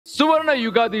ಸುವರ್ಣ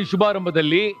ಯುಗಾದಿ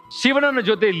ಶುಭಾರಂಭದಲ್ಲಿ ಶಿವನನ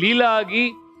ಜೊತೆ ಲೀಲಾ ಆಗಿ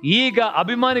ಈಗ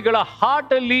ಅಭಿಮಾನಿಗಳ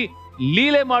ಹಾರ್ಟ್ ಅಲ್ಲಿ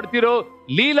ಲೀಲೆ ಮಾಡ್ತಿರೋ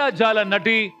ಲೀಲಾ ಜಾಲ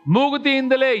ನಟಿ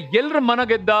ಮೂಗುತಿಯಿಂದಲೇ ಎಲ್ಲರ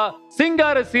ಮನಗೆದ್ದ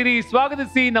ಸಿಂಗಾರ ಸಿರಿ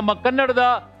ಸ್ವಾಗತಿಸಿ ನಮ್ಮ ಕನ್ನಡದ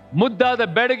ಮುದ್ದಾದ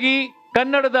ಬೆಡಗಿ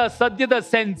ಕನ್ನಡದ ಸದ್ಯದ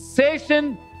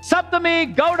ಸೆನ್ಸೇಷನ್ ಸಪ್ತಮಿ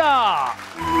ಗೌಡ.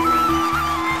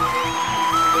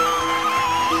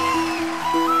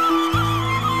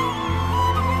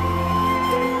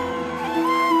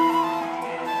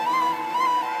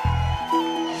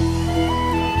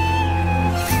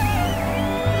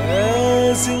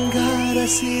 ಸಿಂಗಾರ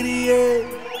ಸಿರಿಯೇ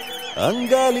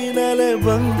ಅಂಗಾಲಿನಲೆ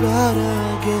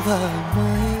ಬಂಗಾರಗೆ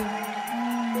ಮಾಯೆ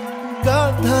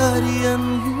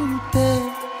ಗಾಂಧಾರಿಯಂತೆ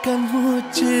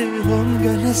ಕಣ್ಮುಚ್ಚಿ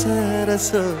ಹೊಂಗನ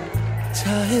ಸರಸ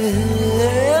ಛಾಯೆ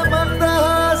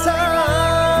ಮಂದಹಾಸ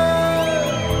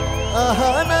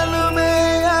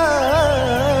ಅಹನಲುಮೆಯ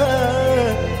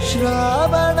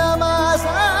ಶ್ರಾವಣ ಮಾಸ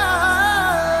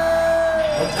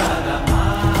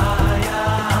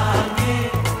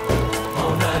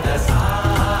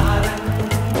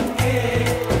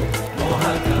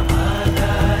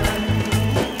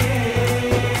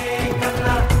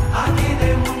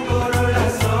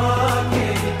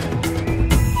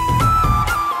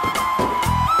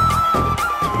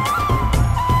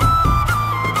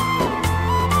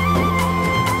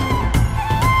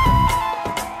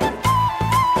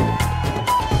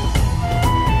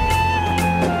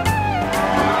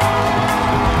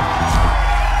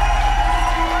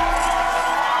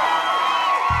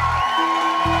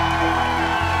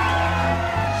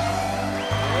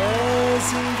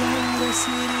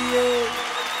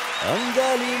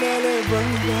ಅಂಗಾಲಿನಲೆ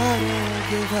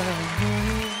ಬಂಗಾರಗೆ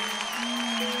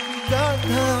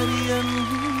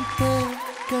ಗಾಂಧಾರಿಯಂತೆ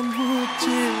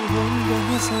ಕಣ್ಮುಚ್ಚಿ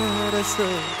ಹೊಂಗನ ಸರಸ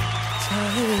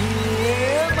ಛಾಯೆ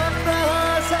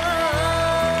ಮಂದಹಾಸ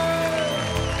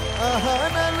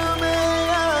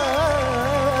ಅಹನಲುಮೆಯ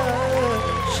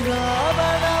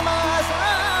ಶ್ರಾವಣ ಮಾಸ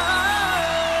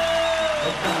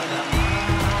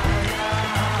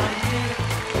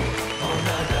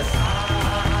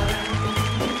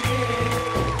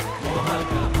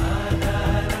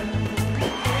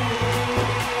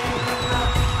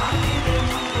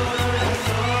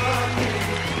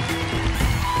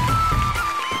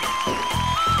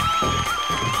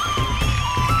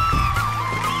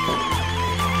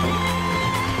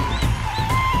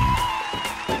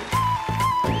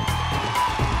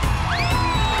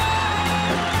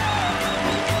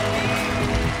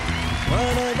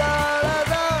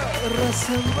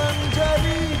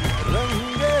ಮಂಜರಿ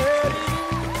ರಂಗೇರಿ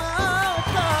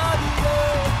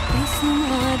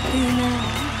ಕುಸುಮಾತಿನ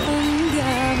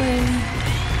ಪಂಗಾವಳಿ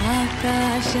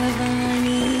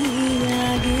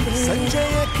ಆಕಾಶವಾಣಿಯಾಗಿದೆ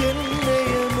ಸಂಜಯ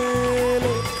ಕೆನ್ನೆಯ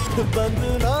ಮೇಲೆ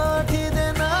ಬಂದು ನಾಟಿದೆ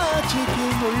ನಾಚಿಕೆ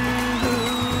ಮುಳ್ಳು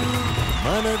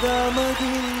ಮನದ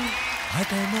ಮಗು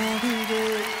ಹಠ ಮಾಡಿದೆ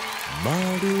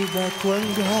ಮಾಡುವ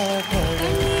ಕೊಂಗಾಟ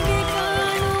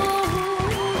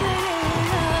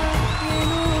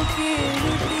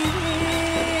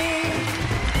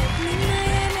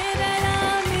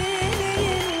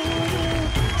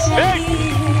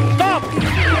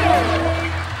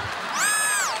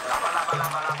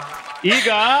ಈಗ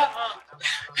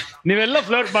ನೀವೆಲ್ಲ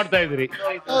ಫ್ಲರ್ಟ್ ಮಾಡ್ತಾ ಇದ್ರಿ.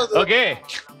 ಓಕೆ,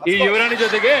 ಈ ಯುವರಾಣಿ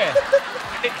ಜೊತೆಗೆ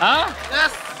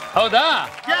ಹೌದಾ?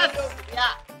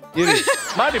 ಇರಿ,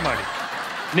 ಮಾಡಿ ಮಾಡಿ,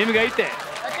 ನಿಮ್ಗೆ ಐತೆ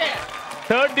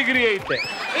 3rd ಡಿಗ್ರಿ ಐತೆ.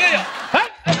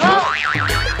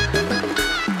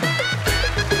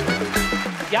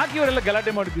 ಯಾಕೆ ಇವರೆಲ್ಲ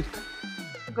ಗಲಾಟೆ ಮಾಡಿದ್ವಿ?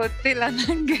 ಗೊತ್ತಿಲ್ಲ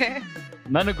ನಂಗೆ.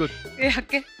 ನನಗ್ ಗೊತ್ತು.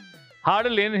 ಯಾಕೆ?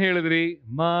 ಹಾಡಲ್ಲಿ ಏನ್ ಹೇಳಿದ್ರಿ?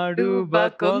 ಮಾಡುವ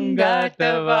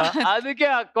ಕೊಂಗಾಟವ. ಅದಕ್ಕೆ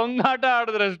ಆ ಕೊಂಗಾಟ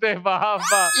ಆಡಿದ್ರಷ್ಟೇ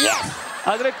ಪಾಪ.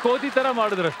 ಆದ್ರೆ ಕೋತಿ ತರ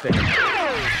ಮಾಡಿದ್ರಷ್ಟೇ.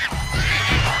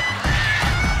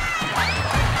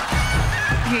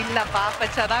 ಇಲ್ಲ ಪಾಪ,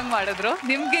 ಚೆನ್ನಾಗ್ ಮಾಡಿದ್ರು,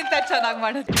 ನಿಮ್ಗಿಂತ ಚೆನ್ನಾಗ್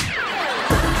ಮಾಡಿದ್ರು.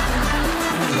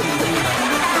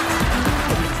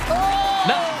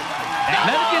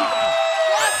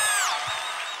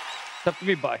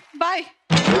 ಸಪ್ತಮಿ ಬಾಯ್ ಬಾಯ್.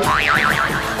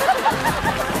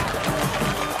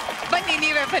 ಬನ್ನಿ,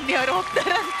 ನೀವೇ ಬನ್ನಿ, ಅವ್ರು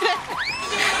ಹೋಗ್ತಾರಂತೆ.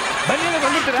 ಬನ್ನಿ,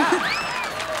 ಬಂದಿರ್ತೀರಾ?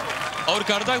 ಅವ್ರು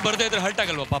ಕರ್ದಾಗ ಬರ್ದೇ ಇದ್ರೆ ಹರ್ಟ್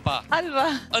ಆಗಲ್ವಾ ಪಾಪ? ಅಲ್ವಾ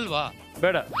ಅಲ್ವಾ?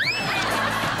 ಬೇಡ.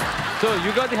 ಸೊ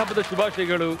ಯುಗಾದಿ ಹಬ್ಬದ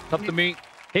ಶುಭಾಶಯಗಳು. ಸಪ್ತಮಿ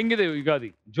ಹೆಂಗಿದೆ ಯುಗಾದಿ?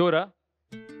 ಜೋರ?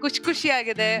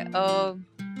 ಖುಷಿಯಾಗಿದೆ.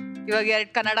 ಇವಾಗ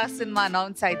 2 ಕನ್ನಡ ಸಿನಿಮಾ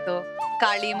ಅನೌನ್ಸ್ ಆಯ್ತು,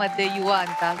 ಕಾಳಿ ಮತ್ತೆ ಯುವ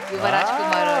ಅಂತ, ಯುವ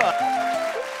ರಾಜ್ಕುಮಾರ್.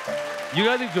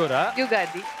 ಯುಗಾದಿ ಜೋರ?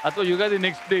 ಯುಗಾದಿ ಅಥವಾ ಯುಗಾದಿ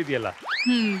ನೆಕ್ಸ್ಟ್ ಡೇ ಇದೆಯಲ್ಲ,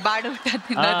 ಬಾಡೂಟ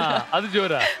ಅದು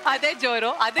ಜೋರ? ಅದೇ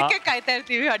ಜೋರು, ಅದಕ್ಕೆ ಕಾಯ್ತಾ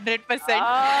ಇರ್ತೀವಿ 100%.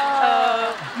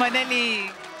 ಮನೇಲಿ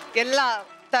ಎಲ್ಲ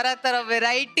ತರ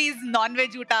ವೆರೈಟೀಸ್ ನಾನ್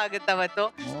ವೆಜ್ ಊಟ ಆಗುತ್ತೆ ಅವತ್ತು.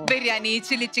 ಬಿರಿಯಾನಿ,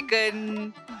 ಚಿಲ್ಲಿ ಚಿಕನ್,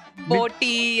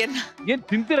 ಬೋಟಿ ಏನ್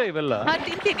ತಿಂತೀರಾ ಇವೆಲ್ಲ?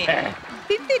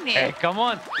 ತಿಂತೀನಿ.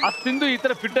 ಕಮಾನ್, ಅದ್ ತಿಂದು ಈ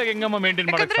ತರ ಫಿಟ್ ಆಗಿ ಹೆಂಗಮ್ಮ ಮೇಂಟೈನ್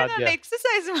ಮಾಡಕ್ ಸಾಧ್ಯ?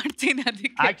 ಎಕ್ಸರ್ಸೈಸ್ ಮಾಡ್ತೀನಿ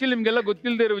ಅದಕ್ಕೆ. ಆಕ್ಚುಲಿ ನಿಮ್ಗೆಲ್ಲ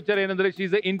ಗೊತ್ತಿಲ್ಲದೆ ಇರೋ ವಿಚಾರ ಏನಂದ್ರೆ ಶಿ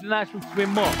ಇಸ್ ಇಂಟರ್ನ್ಯಾಷನಲ್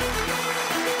ಸ್ವಿಮ್ಮರ್.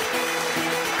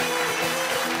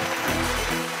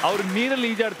 ಅವ್ರು ನೀರಲ್ಲಿ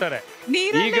ಈಜಾಡ್ತಾರೆ.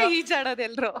 ನೀರಲ್ಲಿ ಈಜಾಡೋದು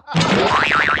ಎಲ್ರು.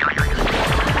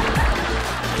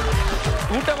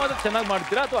 ಊಟ ಮಾತ್ರ ಚೆನ್ನಾಗಿ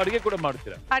ಮಾಡ್ತೀರಾ ಅಥವಾ ಅಡಿಗೆ ಕೂಡ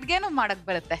ಮಾಡ್ತೀರಾ? ಅಡ್ಗೆನೂ ಮಾಡಕ್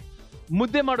ಬರುತ್ತೆ.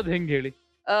 ಮುದ್ದೆ ಮಾಡೋದು ಹೆಂಗ್ ಹೇಳಿ?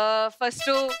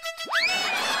 ಫಸ್ಟು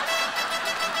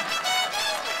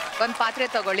ಒಂದ್ ಪಾತ್ರೆ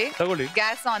ತಗೊಳ್ಳಿ,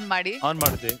 ಗ್ಯಾಸ್ ಆನ್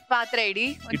ಮಾಡ್ತೀವಿ. ಪಾತ್ರೆ ಇಡಿ,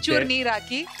 ಒಂಚೂರ್ ನೀರ್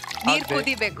ಹಾಕಿ, ನೀರ್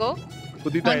ಕುದಿಬೇಕು.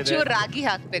 ಒಂಚೂರ್ ರಾಗಿ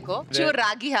ಹಾಕ್ಬೇಕು.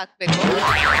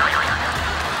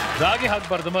 ರಾಗಿ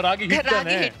ಹಾಕ್ಬಾರ್ದಮ್ಮ, ರಾಗಿ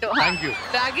ಹಿಟ್ಟು.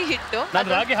 ರಾಗಿ ಹಿಟ್ಟು ನಾನು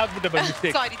ರಾಗಿ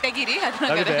ಹಾಕ್ಬಿಟ್ಟೆ, ಸಾರಿ ತೆಗೀರಿ.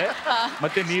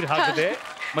 ಮತ್ತೆ ನೀರ್ ಹಾಕಿದೆ,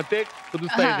 ಮತ್ತೆ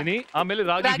ಕುದಿಸ್ತಾ ಇದೀನಿ. ಆಮೇಲೆ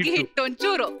ರಾಗಿ ಹಿಟ್ಟು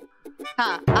ಒಂಚೂರು,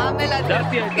 ಆಮೇಲೆ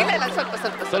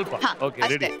ಸ್ವಲ್ಪ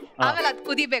ಆಮೇಲೆ ಅದ್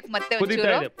ಕುದಿಬೇಕು. ಮತ್ತೆ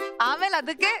ಒಂಚೂರು ಆಮೇಲೆ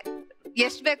ಅದಕ್ಕೆ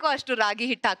ಎಷ್ಟ್ ಬೇಕೋ ಅಷ್ಟು ರಾಗಿ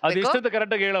ಹಿಟ್ಟು ಹಾಕ್ಬೇಕು.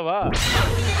 ಕರೆಕ್ಟ್ ಆಗಿ ಹೇಳವಾ?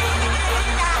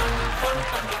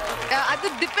 ಅದು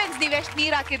ಡಿಪೆಂಡ್ಸ್, ನೀವ್ ಎಷ್ಟ್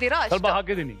ನೀರ್ ಹಾಕಿದಿರೋ ಸ್ವಲ್ಪ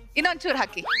ಹಾಕಿದೀನಿ. ಇನ್ನೊಂಚೂರು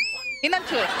ಹಾಕಿ,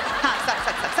 ಇನ್ನೊಂಚೂರು.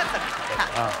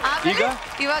 ಆಮೇಲೆ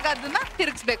ಇವಾಗ ಅದನ್ನ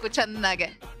ತಿರ್ಗಿಸ್ಬೇಕು ಚೆನ್ನಾಗೆ,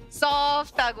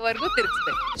 ಸಾಫ್ಟ್ ಆಗುವವರೆಗೂ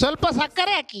ತಿರ್ಗಿಸ್ಬೇಕು. ಸ್ವಲ್ಪ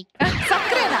ಸಕ್ಕರೆ ಹಾಕಿ.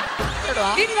 ಸಕ್ಕರೆನಾ?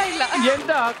 ಇಲ್ಲ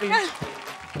ಎಂತ ಹಾಕಿ?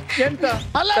 ಎಂತ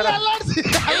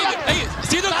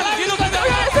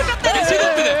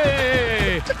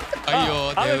ಅಯ್ಯೋ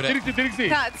ತಿರುಗಿಸಿ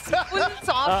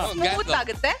ಸ್ಮೂತ್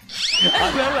ಆಗುತ್ತೆ.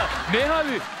 ಅದಲ್ಲ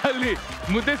ನೇಹಾಲಿ, ಅಲ್ಲಿ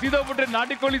ಮುದ್ದೆ ಸೀದೋಗ್ಬಿಟ್ರೆ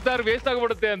ನಾಟಿ ಕೋಳಿ ಸಾರು ವೇಸ್ಟ್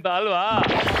ಆಗ್ಬಿಡುತ್ತೆ ಅಂತ ಅಲ್ವಾ?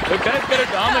 ಕರೆಕ್ಟ್.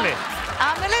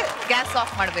 ಆಮೇಲೆ ಗ್ಯಾಸ್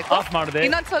ಆಫ್ ಮಾಡ್ಬೇಕು. ಆಫ್ ಮಾಡಿದೆ,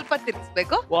 ಇನ್ನೊಂದ್ ಸ್ವಲ್ಪ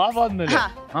ತಿರ್ಗಿಸ್ಬೇಕು.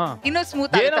 ಇನ್ನೂ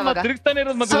ಸ್ಮೂತ್ ತಿರುಗಿಸ್ತಾನೆ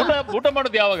ಇರೋದು. ಮತ್ತೆ ಊಟ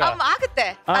ಮಾಡೋದು ಯಾವಾಗ ಆಗುತ್ತೆ?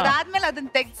 ಅದಾದ್ಮೇಲೆ ಅದನ್ನ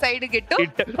ತೆಗ್ದು ಸೈಡ್ಗೆ ಇಟ್ಟು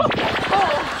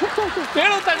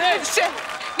ಹೇಳುತ್ತಾನೆ.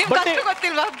 ನಿಮ್ಗೆ ಅಷ್ಟು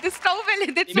ಗೊತ್ತಿಲ್ವಾ? ಸ್ಟವ್ ಮೇಲೆ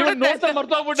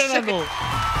ಮರ್ತೋಗ್ಬಿಟ್ಟೆ ನಾನು.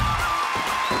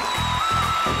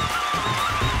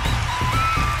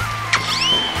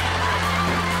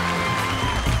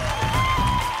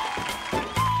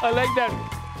 I like that.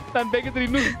 ನಾನು ಬೇಕಿದ್ರೆ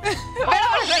ಇನ್ನೂ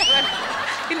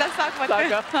ಇಲ್ಲ, ಸಾಕು.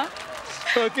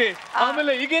 ಓಕೆ,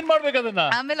 ಆಮೇಲೆ ಈಗ ಏನ್ ಮಾಡ್ಬೇಕು ಅದನ್ನ?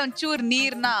 ಆಮೇಲೆ ಒಂಚೂರ್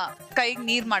ನೀರ್ನ ಕೈಗೆ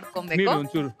ನೀರ್ ಮಾಡ್ಕೊಬೇಕು.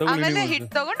 ಆಮೇಲೆ ಹಿಟ್ಟು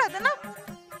ತಗೊಂಡು ಅದನ್ನ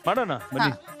ಮಾಡೋಣ.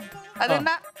 ಅದನ್ನ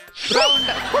ರೌಂಡ್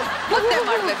ಮುದ್ದೆ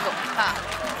ಮಾಡ್ಬೇಕು.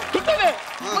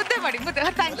 ಮುದ್ದೆ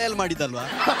ಮಾಡಿದಲ್ವಾ?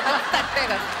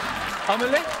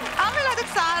 ಆಮೇಲೆ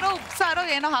ಅದಕ್ಕೆ ಉಪ್ಸಾರೋ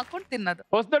ಏನೋ ಹಾಕೊಂಡು ತಿನ್ನೋದು.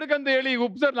 ಹೊಸದಡ್ಕಂತ ಹೇಳಿ ಈಗ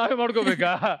ಉಪ್ಸಾರು ನಾವೇ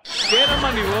ಮಾಡ್ಕೋಬೇಕಾ? ಏನಮ್ಮ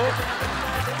ನೀವು?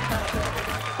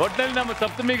 ಒಟ್ಟಿನಲ್ಲಿ ನಮ್ಮ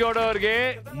ಸಪ್ತಮಿ ಗೌಡ ಅವ್ರಿಗೆ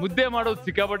ಮುದ್ದೆ ಮಾಡೋದು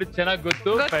ಸಿಕ್ಕಾಪಟ್ಟೆ ಚೆನ್ನಾಗಿ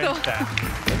ಗೊತ್ತು.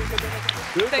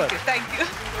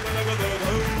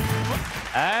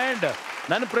 ಅಂಡ್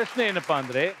ನನ್ನ ಪ್ರಶ್ನೆ ಏನಪ್ಪಾ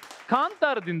ಅಂದ್ರೆ,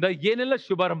 ಕಾಂತಾರದಿಂದ ಏನೆಲ್ಲ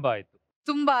ಶುಭಾರಂಭ ಆಯ್ತು?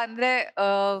 ತುಂಬಾ ಅಂದ್ರೆ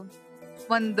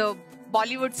ಒಂದು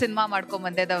ಬಾಲಿವುಡ್ ಸಿನಿಮಾ ಮಾಡ್ಕೊಂಡ್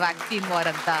ಬಂದೆ, ದ ವ್ಯಾಕ್ಸಿನ್ ವಾರ್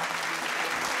ಅಂತ.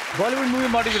 Bollywood movie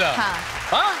ಮಾಡಿದಿರಾ?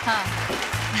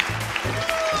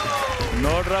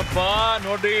 ನೋಡ್ರಪ್ಪ,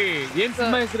 ನೋಡ್ರಿ. ಏನ್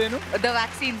ಸಿನಿಮಾ ಹೆಸರೇನು? ದ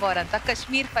ವ್ಯಾಕ್ಸಿನ್ ವಾರ್ ಅಂತ.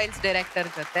 ಕಾಶ್ಮೀರ್ ಫೈಲ್ಸ್ ಡೈರೆಕ್ಟರ್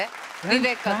ಜೊತೆ,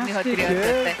 ವಿವೇಕ್ ಅಗ್ನಿಹೋತ್ರಿ ಅವ್ರ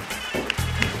ಜೊತೆ.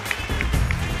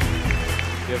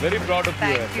 Very proud of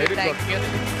you. Very proud.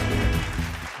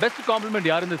 Best compliment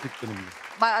ಯಾರಿಂದ ಸಿಕ್ತು ನಿಮ್ಗೆ?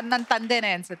 ನನ್ನ ತಂದೆನೇ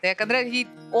ಅನ್ಸುತ್ತೆ. ಯಾಕಂದ್ರೆ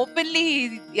ಓಪನ್ಲಿ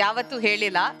ಯಾವತ್ತೂ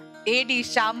ಹೇಳಿಲ್ಲ. AD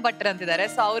ಶ್ಯಾಮ್ ಭಟ್ರ್ ಅಂತಿದ್ದಾರೆ.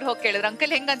 ಸೊ ಅವ್ರು ಹೋಗಿ ಕೇಳಿದ್ರು,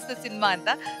 ಅಂಕಲ್ ಹೆಂಗ್ ಅನ್ಸ್ತು ಸಿನಿಮಾ ಅಂತ.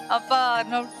 ಅಪ್ಪ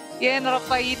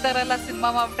ಏನರಪ್ಪ ಈ ತರ ಎಲ್ಲ ಸಿನಿಮಾ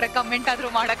ಮಾಡ್ಬಿಟ್ರೆ ಕಮೆಂಟ್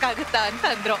ಆದ್ರೂ ಮಾಡಕ್ ಆಗುತ್ತಾ ಅಂತ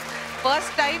ಅಂದ್ರು.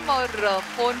 ಫಸ್ಟ್ ಟೈಮ್ ಅವ್ರ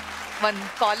ಫೋನ್ ಒಂದ್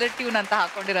ಕಾಲರ್ ಟ್ಯೂನ್ ಅಂತ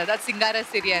ಹಾಕೊಂಡಿರೋದು, ಅದು ಸಿಂಗಾರ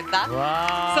ಸಿರಿಯೆ ಅಂತ.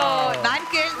 ಸೊ ನಾನ್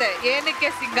ಕೇಳ್ದೆ ಏನಕ್ಕೆ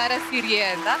ಸಿಂಗಾರ ಸಿರಿಯೆ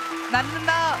ಅಂತ. ನನ್ನ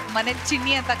ಮನೆ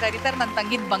ಚಿನ್ನಿ ಅಂತ ಕರೀತಾರೆ, ನನ್ನ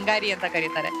ತಂಗಿನ ಬಂಗಾರಿ ಅಂತ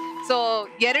ಕರೀತಾರೆ. ಸೊ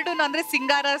ಎರಡು ಅಂದ್ರೆ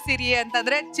ಸಿಂಗಾರ ಸಿರಿಯೆ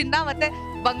ಅಂತಂದ್ರೆ ಚಿನ್ನ ಮತ್ತೆ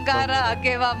ಬಂಗಾರ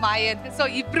ಅಗೆವ ಮಾಯೆ ಅಂತ. ಸೊ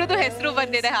ಇಬ್ರದ್ದು ಹೆಸರು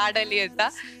ಬಂದಿದೆ ಹಾಡಲ್ಲಿ ಅಂತ.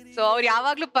 ಸೊ ಅವ್ರು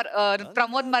ಯಾವಾಗ್ಲೂ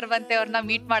ಪ್ರಮೋದ್ ಮರವಂತೆ ಅವ್ರನ್ನ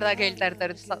ಮೀಟ್ ಮಾಡಿದಾಗ ಹೇಳ್ತಾ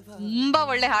ಇರ್ತಾರೆ, ತುಂಬಾ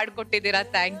ಒಳ್ಳೆ ಹಾಡು ಕೊಟ್ಟಿದ್ದೀರಾ,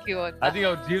 ಥ್ಯಾಂಕ್ ಯು ಅಂತ.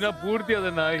 ಜೀವನ ಪೂರ್ತಿ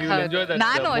ಅದನ್ನ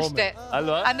ನಾನು ಅಷ್ಟೇ.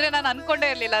 ಅಂದ್ರೆ ನಾನು ಅನ್ಕೊಂಡೇ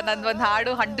ಇರ್ಲಿಲ್ಲ ನಂದೊಂದ್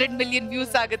ಹಾಡು 100 ಮಿಲಿಯನ್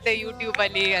ವ್ಯೂಸ್ ಆಗುತ್ತೆ ಯೂಟ್ಯೂಬ್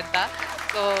ಅಲ್ಲಿ ಅಂತ.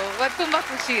 ಸೊ ತುಂಬಾ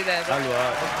ಖುಷಿ ಇದೆ ಅದು.